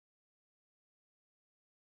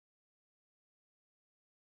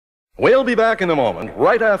We'll be back in a moment,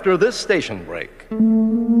 right after this station break.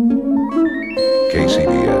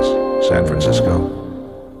 KCBS, San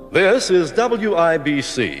Francisco. This is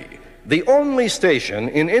WIBC, the only station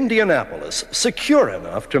in Indianapolis secure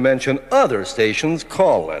enough to mention other stations'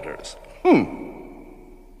 call letters.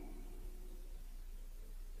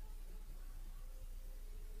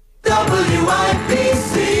 WIBC.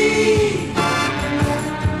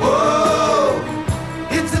 Whoa,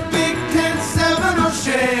 it's a big 10-7, oh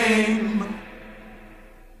shame.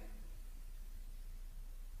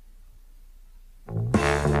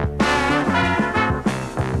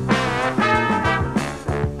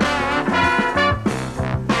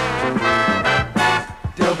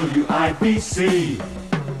 WIBC.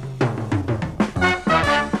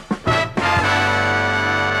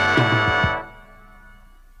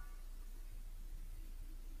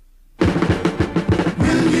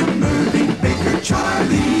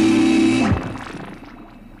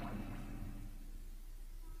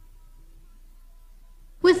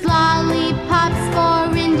 With lollipops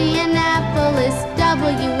for Indianapolis,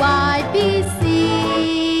 WIBC.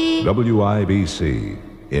 WIBC,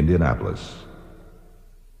 Indianapolis.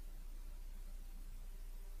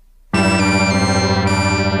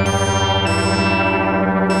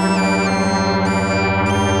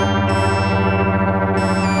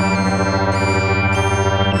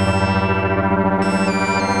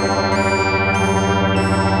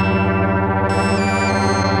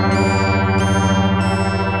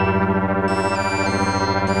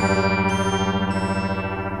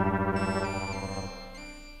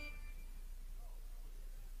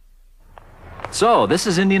 So, this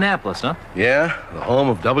is Indianapolis, huh? Yeah, the home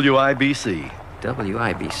of WIBC.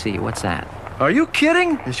 WIBC, what's that? Are you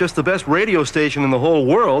kidding? It's just the best radio station in the whole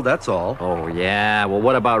world, that's all. Oh, yeah. Well,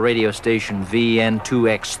 what about radio station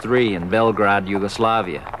VN2X3 in Belgrade,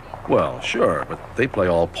 Yugoslavia? Well, sure, but they play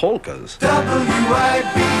all polkas.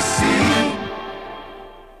 WIBC.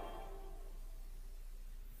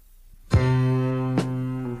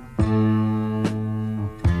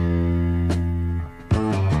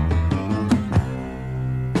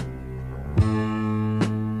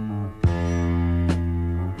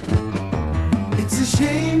 It's a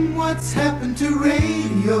shame what's happened to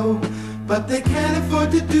radio, but they can't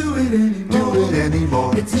afford to do it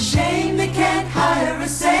anymore. It's a shame they can't hire a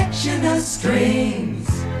section of strings.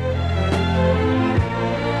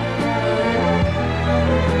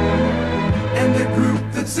 And the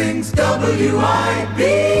group that sings WIBC,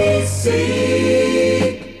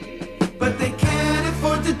 but they can't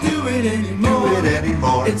afford to do it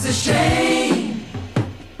anymore. It's a shame.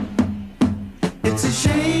 It's a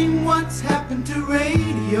shame what's happened to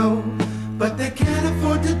radio, but they can't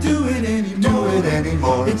afford to do it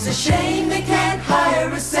anymore. It's a shame they can't hire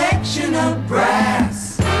a section of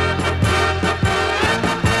brass.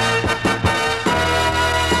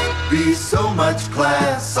 Be so much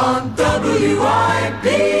class on WIBC,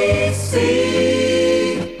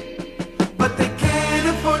 but they can't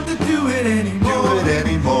afford to do it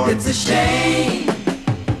anymore. It's a shame.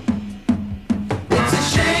 It's a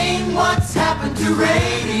shame what's happened to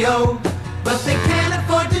radio, but they can't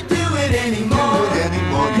afford to do it anymore.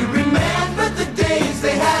 You remember the days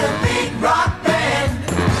they had a big rock band?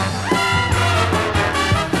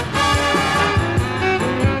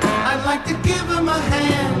 I'd like to give them a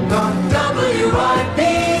hand on WIBC,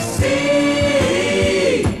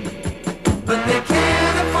 but they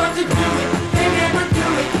can't afford to do it. They never do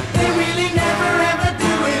it. They really never ever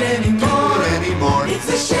do it anymore. It's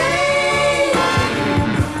a shame.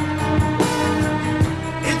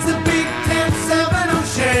 It's a big 10-7, oh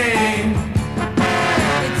shame.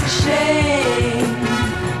 It's a shame.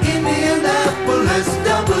 Indianapolis,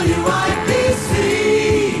 WIBC.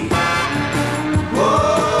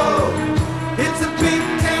 Whoa, it's a big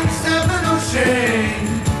 10-7, oh shame.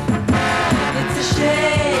 It's a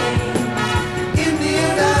shame.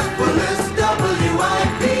 Indianapolis,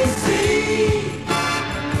 WIBC.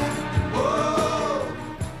 Whoa,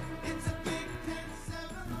 it's a big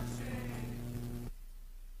 10-7, oh shame.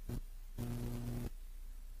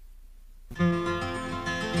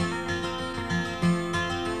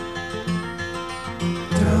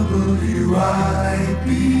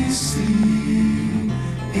 WIBC,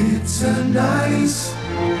 it's a nice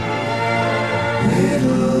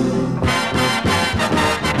little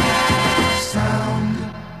sound.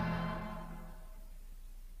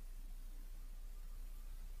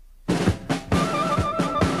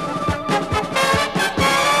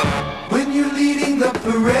 When you're leading the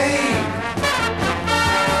parade,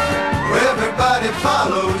 where everybody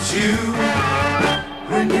follows you.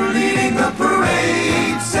 When you're leading the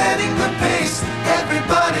parade, setting the pace,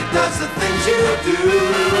 everybody does the things you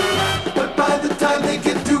do.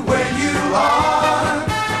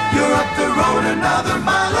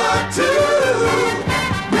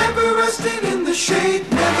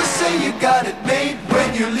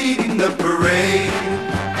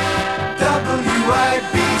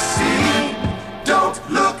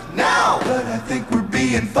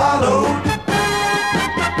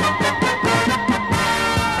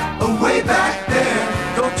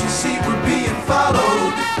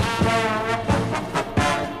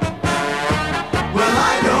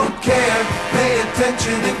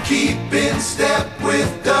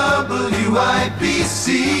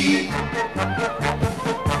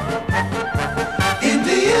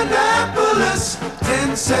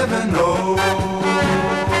 1070.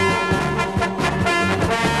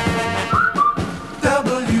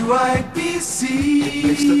 WIBC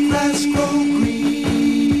makes the grass grow green.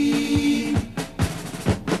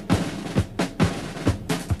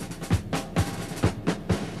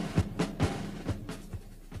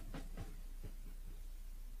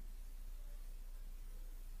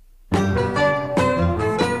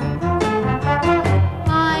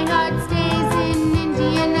 My heart stays in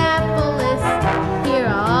Indianapolis. Here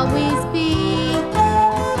I'll always be.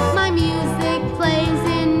 My music plays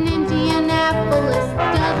in Indianapolis.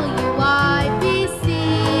 WIBC.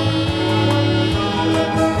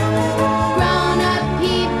 Grown-up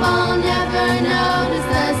people never notice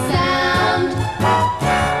the sound.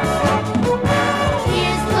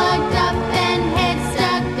 Ears plugged up and heads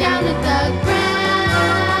stuck down at the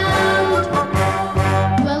ground.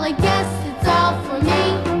 Well, I guess it's all for me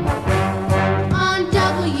on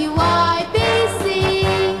WIBC.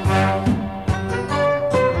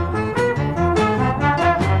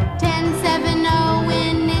 1070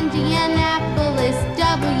 in Indianapolis,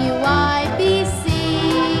 WIBC.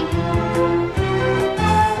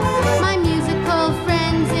 My musical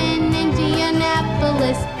friends in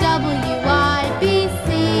Indianapolis, WIBC.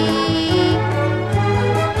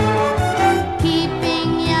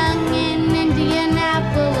 Keeping young in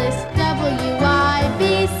Indianapolis,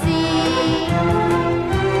 WIBC.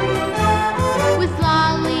 With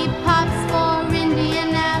lollipops for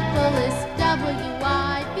Indianapolis,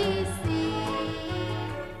 WIBC.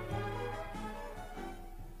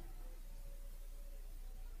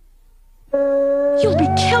 You'll be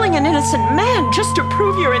killing an innocent man just to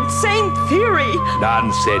prove your insane theory.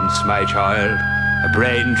 Nonsense, my child. A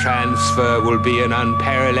brain transfer will be an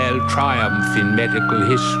unparalleled triumph in medical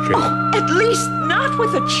history. At least not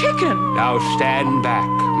with a chicken. Now stand back,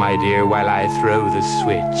 my dear, while I throw the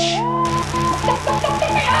switch.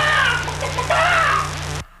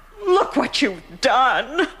 Look what you've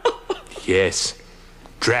done. Yes,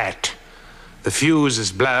 drat. The fuse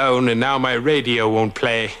is blown and now my radio won't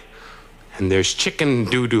play. And there's chicken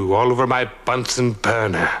doo-doo all over my Bunsen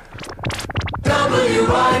burner.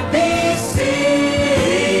 WIBC.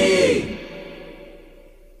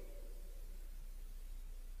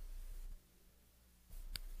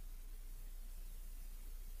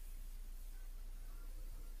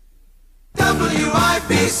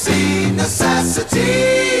 WIBC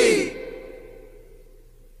necessity.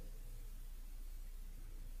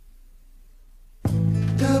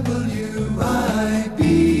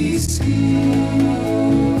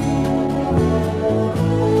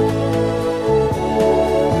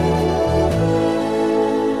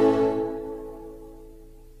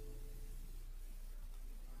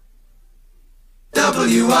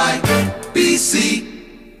 WIBC.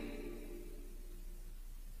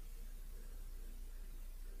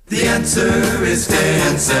 The answer is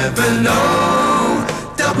 1070.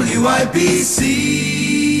 WIBC.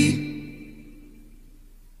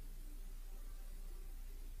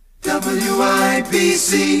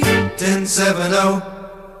 WIBC 1070.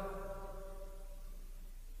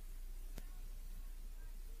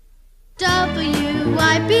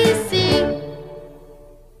 WIBC.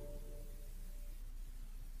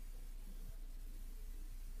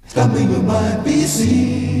 WIBC.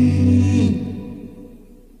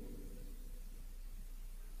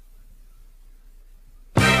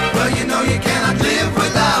 Well, you know you cannot live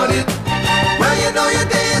without it. Well, you know your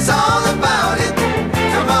day is all about it.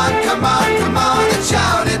 Come on, come on, come on and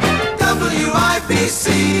shout it. WIBC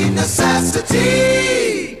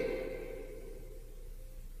necessity.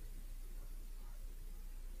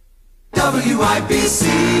 WIBC.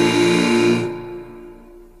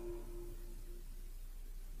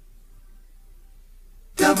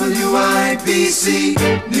 WIBC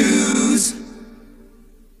News.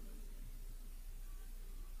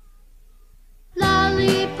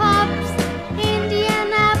 Lollipops,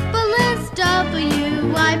 Indianapolis,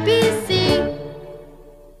 WIBC.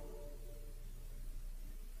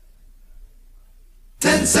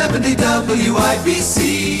 1070 WIBC.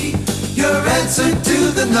 Your answer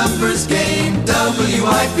to the numbers game.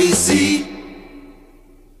 WIBC.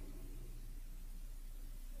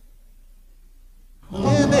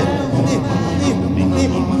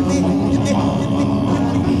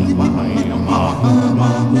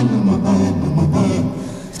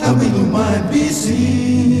 WIBC.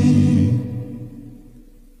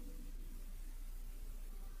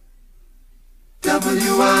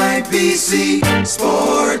 WIBC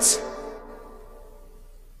Sports.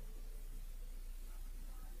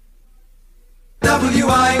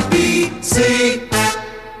 WIBC.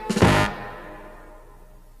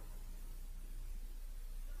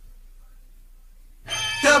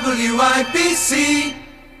 WIBC.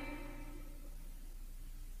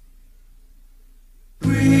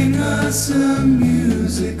 Bring us a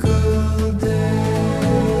musical day.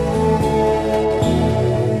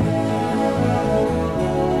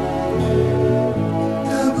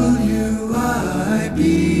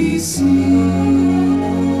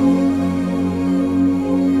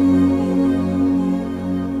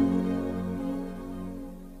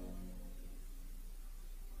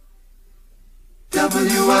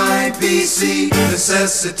 WIBC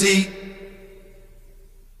necessity.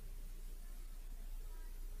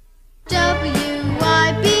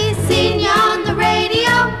 WIBC on the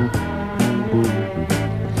radio.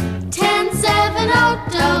 1070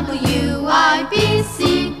 WIBC.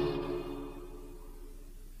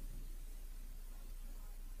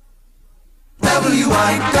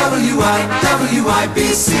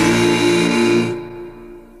 WIBC.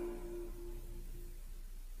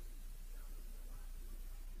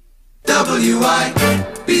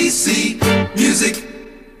 WIBC music.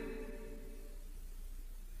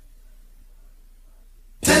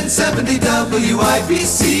 1070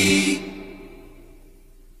 WIBC.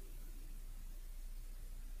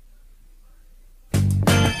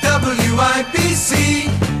 WIBC,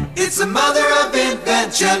 it's a mother of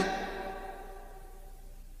invention.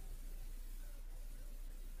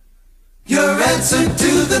 Your answer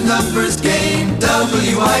to the numbers game.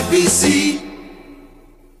 WIBC.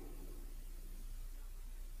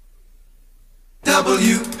 WIBC.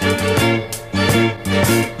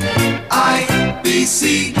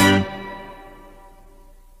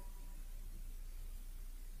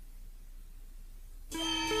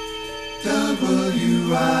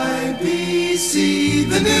 WIBC,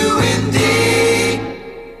 the new indie.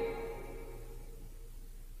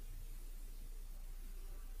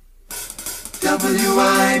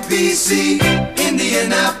 WIBC,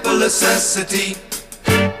 Indianapolis necessity.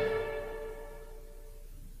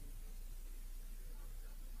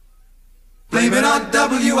 Blame it on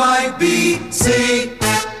WIBC.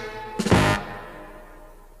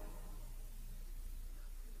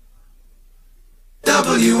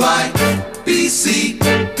 WIBC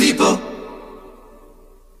people.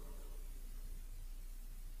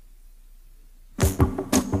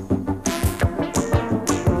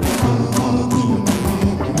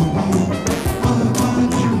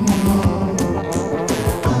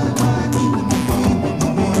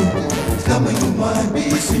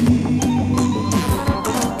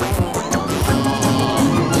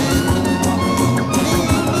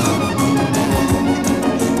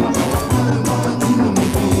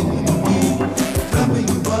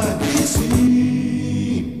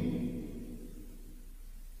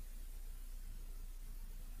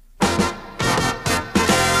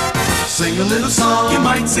 Sing a little song, you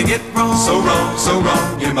might sing it wrong. So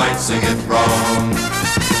wrong, you might sing it wrong.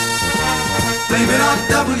 Blame it on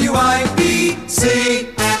WIBC.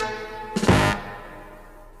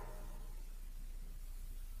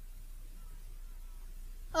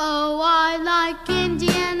 Oh, I like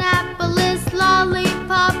Indianapolis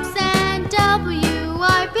lollipops and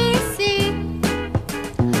WIBC.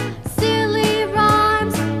 Silly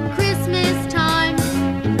rhymes, Christmas time,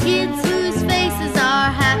 kids whose faces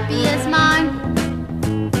are happy as mine.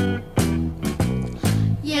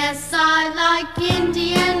 Yes, I like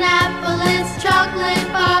Indianapolis chocolate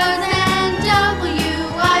bars and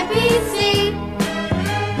WIBC.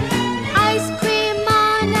 Ice cream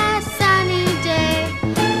on a sunny day.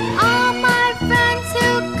 All my friends who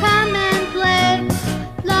come and play.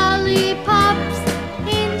 Lollipops,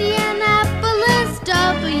 Indianapolis,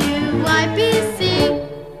 WIBC.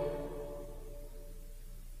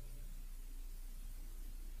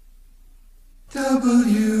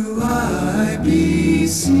 WIBC.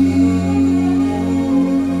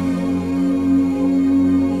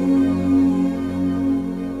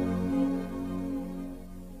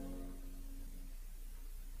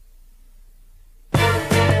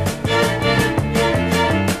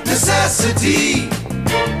 Necessity.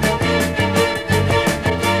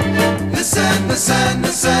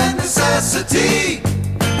 Necessity.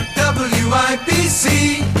 WIBC,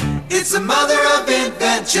 it's a mother of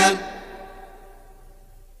invention.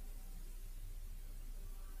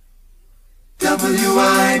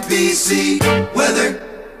 WIBC weather.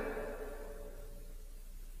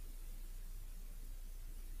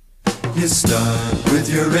 You start with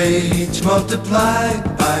your age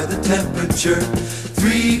multiplied by the temperature,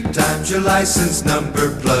 3 times your license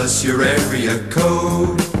number plus your area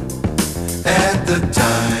code. Add the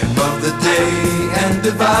time of the day and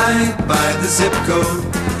divide by the zip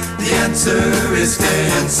code. The answer is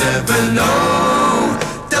 1070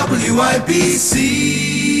 WIBC.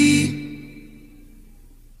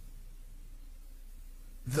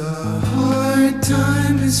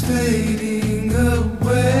 is fading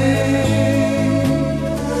away.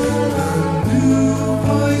 A new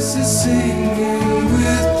voice is singing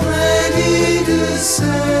with plenty to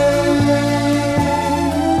say.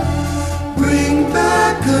 Bring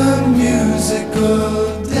back a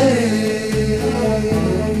musical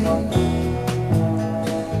day.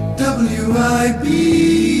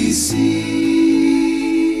 WIBC.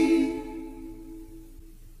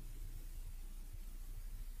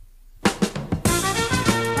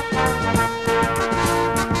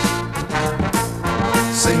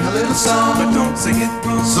 Sing a little song, but don't sing it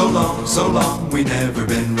wrong. So long, we never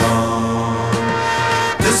been wrong.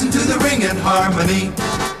 Listen to the ring and harmony.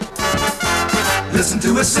 Listen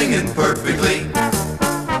to us singing perfectly.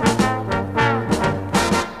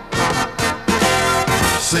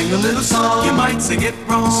 Sing a little song, you might sing it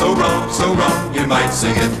wrong. So wrong, you might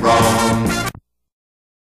sing it wrong.